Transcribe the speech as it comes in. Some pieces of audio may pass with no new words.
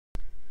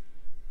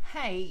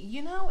Hey,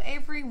 you know,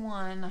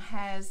 everyone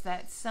has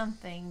that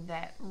something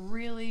that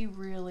really,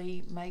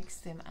 really makes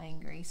them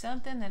angry.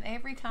 Something that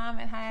every time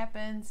it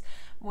happens,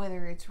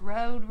 whether it's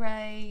road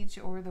rage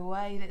or the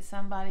way that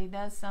somebody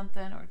does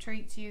something or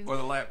treats you, Or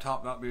the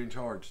laptop not being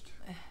charged.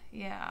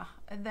 yeah,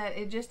 that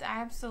it just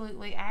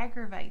absolutely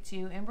aggravates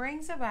you and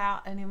brings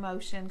about an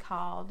emotion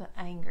called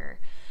anger.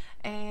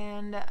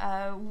 And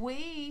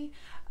we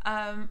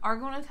are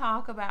going to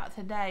talk about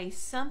today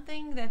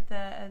something that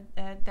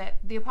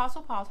the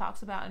Apostle Paul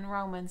talks about in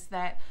Romans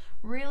that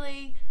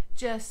really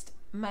just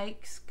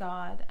makes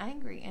God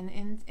angry and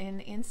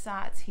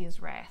incites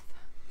his wrath.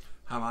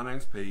 Hi, my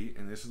name's Pete,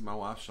 and this is my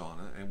wife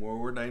Shauna, and we're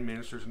ordained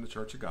ministers in the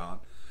Church of God.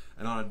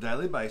 And on a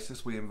daily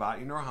basis, we invite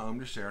you in our home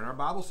to share in our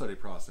Bible study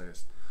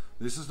process.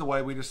 This is the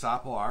way we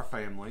disciple our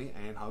family,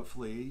 and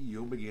hopefully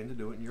you'll begin to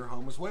do it in your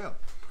home as well.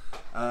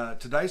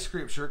 Today's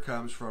scripture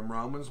comes from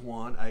Romans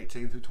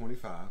 1:18 through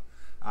 25.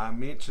 I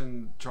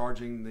mentioned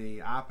charging the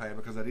iPad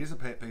because that is a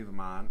pet peeve of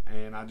mine,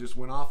 and I just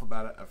went off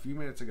about it a few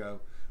minutes ago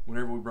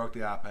whenever we broke the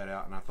iPad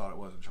out and I thought it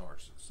wasn't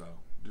charged. So,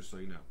 just so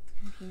you know.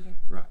 Computer.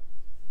 Right.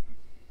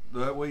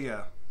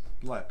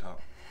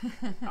 Laptop.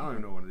 I don't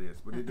even know what it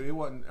is, but it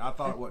wasn't. I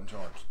thought it wasn't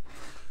charged.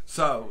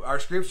 So, our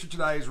scripture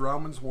today is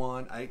Romans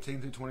 1:18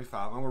 through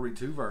 25. I'm going to read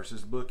two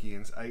verses,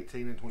 bookends,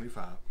 18 and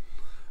 25.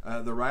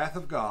 The wrath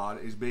of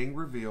God is being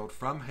revealed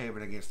from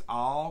heaven against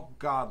all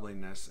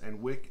ungodliness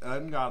and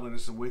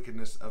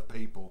wickedness of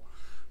people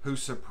who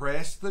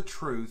suppress the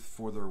truth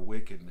for their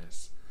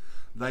wickedness.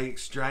 They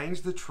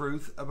exchange the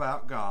truth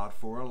about God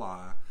for a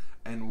lie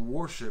and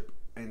worship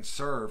and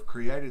serve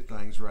created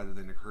things rather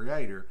than the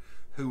Creator,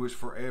 who is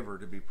forever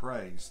to be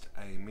praised.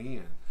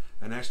 Amen.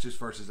 And that's just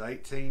verses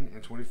 18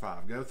 and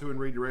 25. Go through and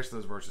read the rest of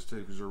those verses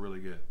too, because they're really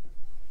good.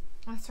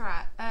 That's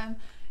right.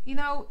 You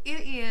know,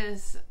 it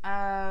is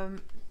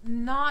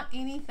not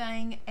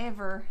anything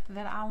ever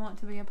that I want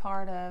to be a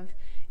part of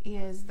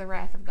is the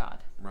wrath of God.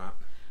 Right.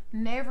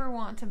 Never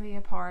want to be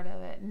a part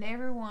of it.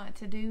 Never want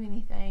to do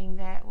anything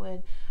that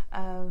would,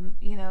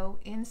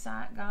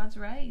 incite God's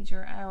rage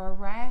or our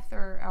wrath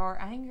or our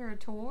anger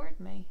toward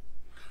me.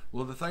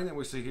 Well, the thing that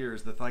we see here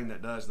is the thing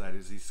that does that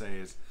is he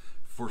says,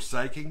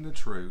 forsaking the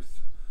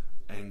truth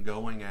and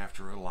going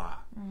after a lie.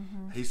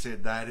 Mm-hmm. He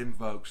said that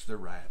invokes the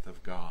wrath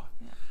of God.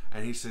 Yeah.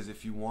 And he says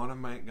if you want to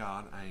make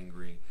God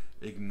angry,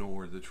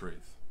 ignore the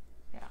truth.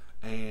 Yeah.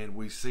 And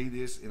we see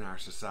this in our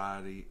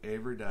society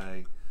every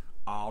day,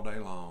 all day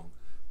long.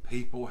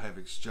 People have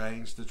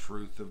exchanged the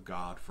truth of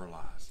God for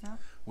lies. Yeah.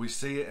 We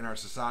see it in our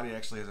society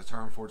actually has a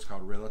term for it. It's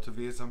called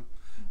relativism.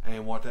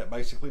 And what that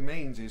basically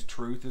means is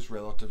truth is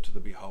relative to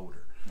the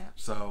beholder. Yeah.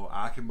 So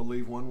I can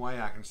believe one way,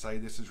 I can say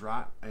this is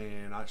right,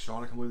 and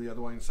Shauna can believe the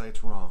other way and say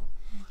it's wrong.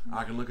 Mm-hmm.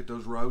 I can look at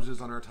those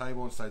roses on our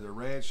table and say they're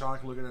red. Shauna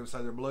can look at them and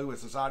say they're blue. And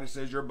society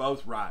says you're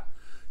both right.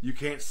 You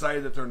can't say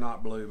that they're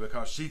not blue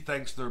because she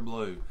thinks they're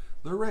blue.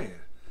 They're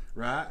red,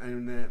 right?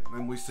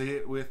 And we see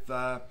it with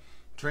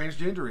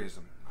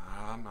transgenderism.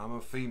 I'm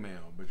a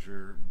female, but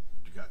you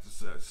got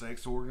the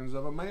sex organs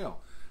of a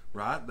male,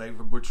 right? They've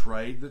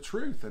betrayed the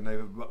truth, and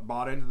they've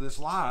bought into this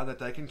lie that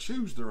they can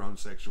choose their own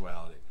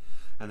sexuality.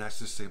 And that's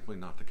just simply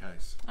not the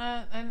case.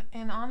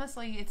 And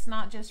honestly, it's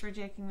not just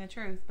rejecting the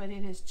truth, but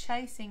it is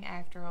chasing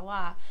after a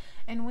lie.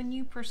 And when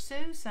you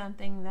pursue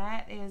something,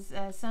 that is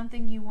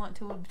something you want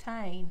to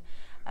obtain.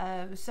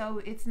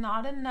 So it's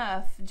not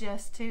enough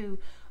just to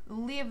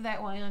live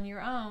that way on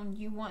your own.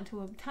 You want to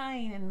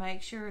obtain and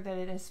make sure that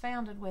it is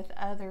founded with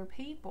other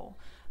people.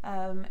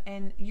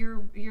 And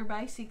you're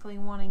basically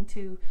wanting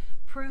to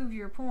prove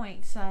your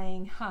point,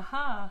 saying,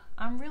 "Ha,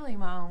 I'm really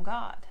my own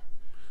God."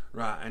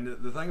 Right, and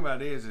the thing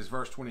about it is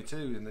verse 22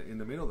 in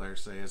the middle there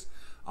says,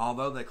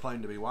 although they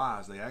claim to be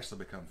wise, they actually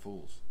become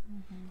fools.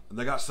 Mm-hmm.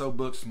 They got so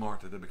book smart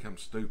that they become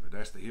stupid.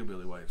 That's the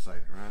hillbilly way of saying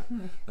it,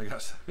 right? They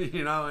got,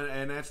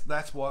 and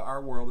that's what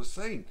our world is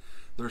seeing.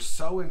 They're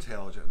so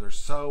intelligent. They're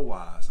so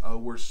wise. Oh,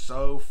 we're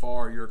so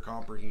far your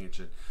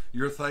comprehension.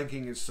 Your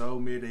thinking is so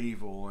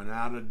medieval and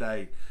out of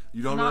date.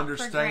 You don't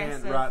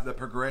understand, right, the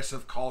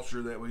progressive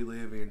culture that we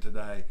live in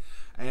today.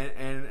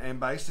 And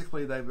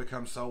basically they've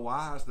become so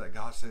wise that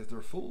God says they're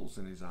fools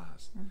in his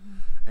eyes.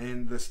 Mm-hmm.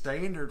 And the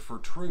standard for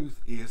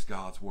truth is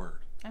God's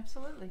word.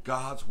 Absolutely.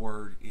 God's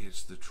word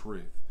is the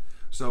truth.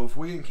 So if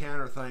we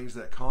encounter things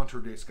that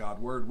contradicts God's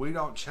word, we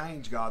don't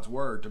change God's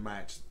word to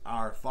match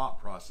our thought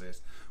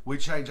process. We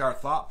change our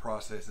thought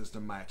processes to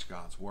match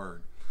God's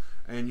word.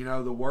 And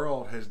the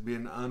world has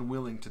been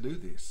unwilling to do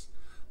this.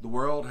 The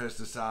world has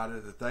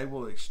decided that they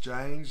will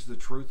exchange the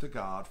truth of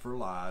God for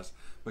lies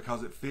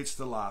because it fits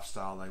the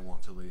lifestyle they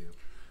want to live.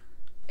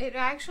 It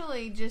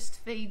actually just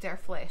feeds our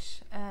flesh.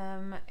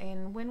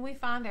 And when we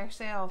find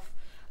ourselves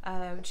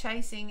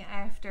chasing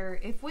after,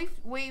 if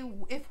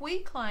we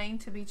claim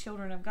to be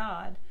children of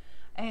God,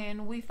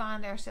 and we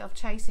find ourselves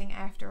chasing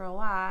after a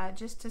lie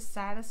just to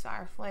satisfy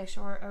our flesh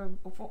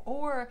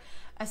or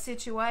a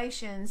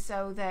situation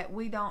so that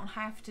we don't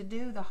have to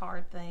do the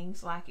hard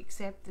things like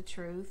accept the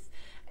truth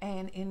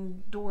and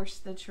endorse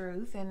the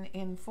truth and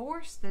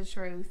enforce the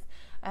truth,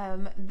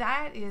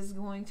 that is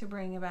going to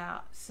bring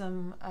about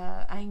some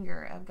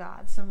anger of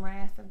God, some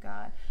wrath of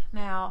God.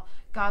 Now,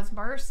 God's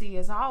mercy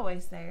is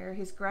always there.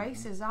 His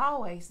grace is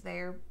always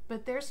there.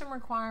 But there's some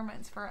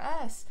requirements for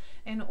us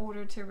in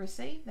order to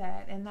receive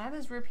that, and that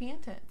is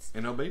repentance.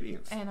 And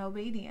obedience. And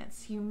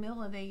obedience,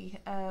 humility,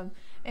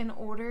 in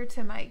order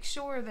to make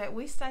sure that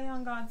we stay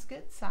on God's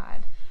good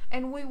side.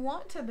 And we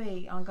want to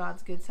be on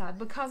God's good side,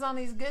 because on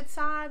His good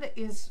side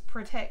is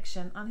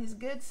protection. On His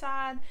good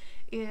side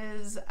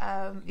is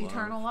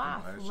eternal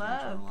life,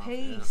 love,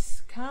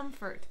 peace,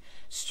 comfort,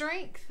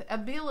 strength,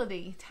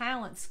 ability,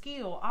 talent,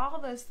 skill, all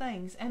those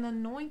things, and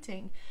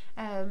anointing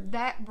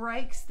that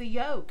breaks the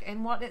yoke.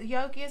 And what the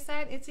yoke is,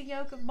 that it's a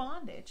yoke of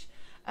bondage.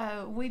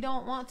 We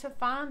don't want to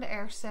find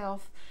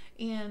ourselves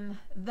in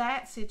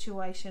that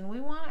situation.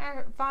 We want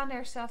to find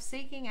ourselves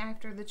seeking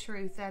after the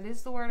truth. That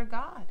is the Word of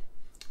God.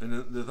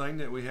 And the thing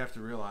that we have to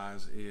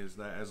realize is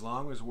that as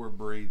long as we're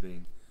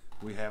breathing,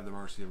 we have the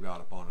mercy of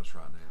God upon us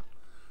right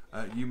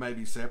now. You may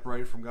be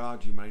separated from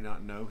God. You may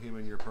not know Him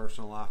in your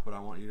personal life, but I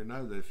want you to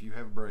know that if you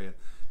have breath,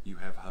 you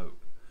have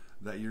hope.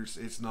 That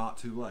it's not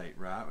too late,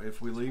 right?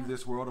 If we leave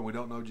this world and we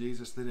don't know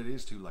Jesus, then it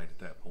is too late at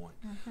that point.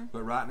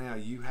 But right now,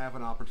 you have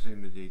an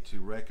opportunity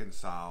to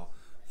reconcile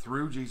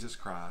through Jesus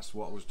Christ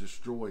what was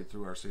destroyed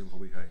through our sinful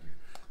behavior.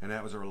 And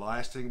that was a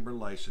lasting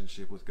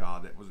relationship with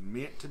God that was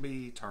meant to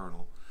be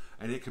eternal.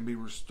 And it can be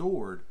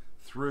restored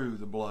through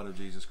the blood of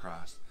Jesus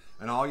Christ.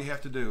 And all you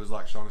have to do is,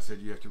 like Shauna said,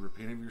 you have to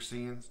repent of your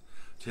sins.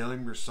 Tell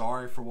Him you're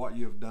sorry for what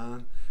you have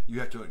done. You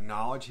have to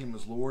acknowledge Him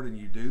as Lord, and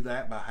you do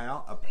that by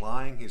how?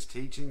 Applying His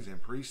teachings and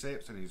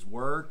precepts and His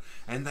Word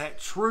and that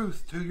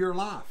truth to your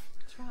life.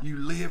 That's right. You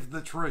live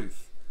the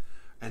truth.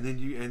 And then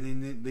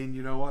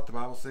you know what the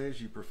Bible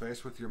says? You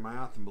profess with your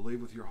mouth and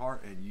believe with your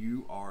heart, and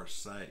you are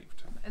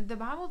saved. The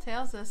Bible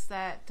tells us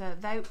that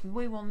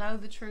we will know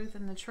the truth,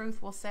 and the truth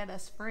will set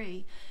us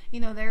free. You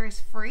know, there is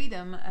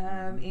freedom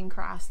in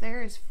Christ.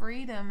 There is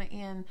freedom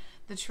in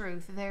the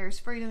truth. There is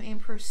freedom in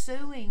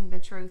pursuing the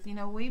truth. You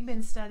know, we've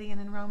been studying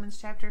in Romans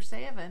chapter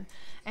 7,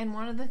 and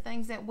one of the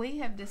things that we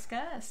have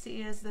discussed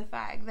is the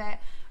fact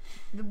that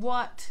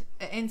what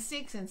in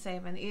 6 and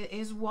 7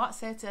 is what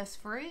sets us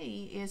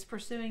free is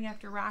pursuing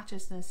after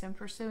righteousness and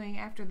pursuing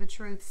after the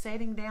truth,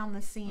 setting down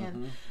the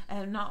sin,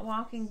 not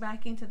walking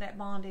back into that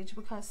bondage,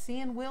 because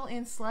sin will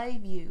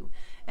enslave you.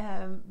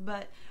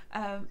 But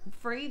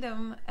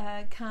freedom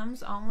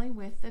comes only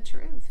with the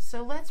truth.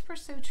 So let's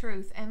pursue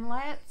truth, and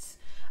let's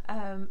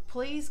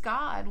please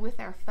God with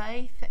our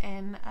faith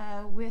and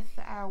with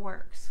our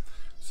works.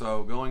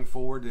 So going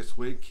forward this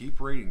week,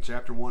 keep reading.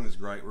 Chapter 1 is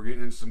great. We're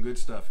getting into some good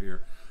stuff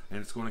here. And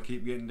it's going to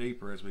keep getting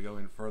deeper as we go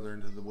in further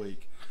into the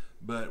week.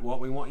 But what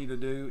we want you to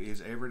do is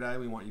every day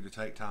we want you to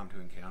take time to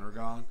encounter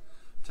God.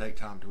 Take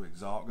time to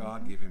exalt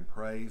God. Give Him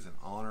praise and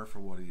honor for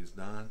what He has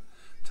done.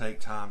 Take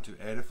time to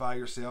edify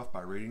yourself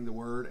by reading the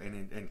Word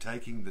and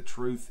taking the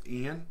truth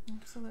in.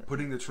 Absolutely.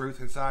 Putting the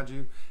truth inside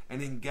you.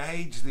 And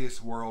engage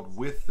this world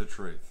with the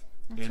truth.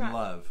 That's in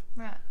love.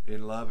 Right.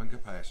 In love and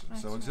compassion.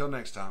 That's so until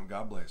next time,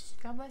 God bless.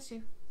 God bless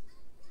you.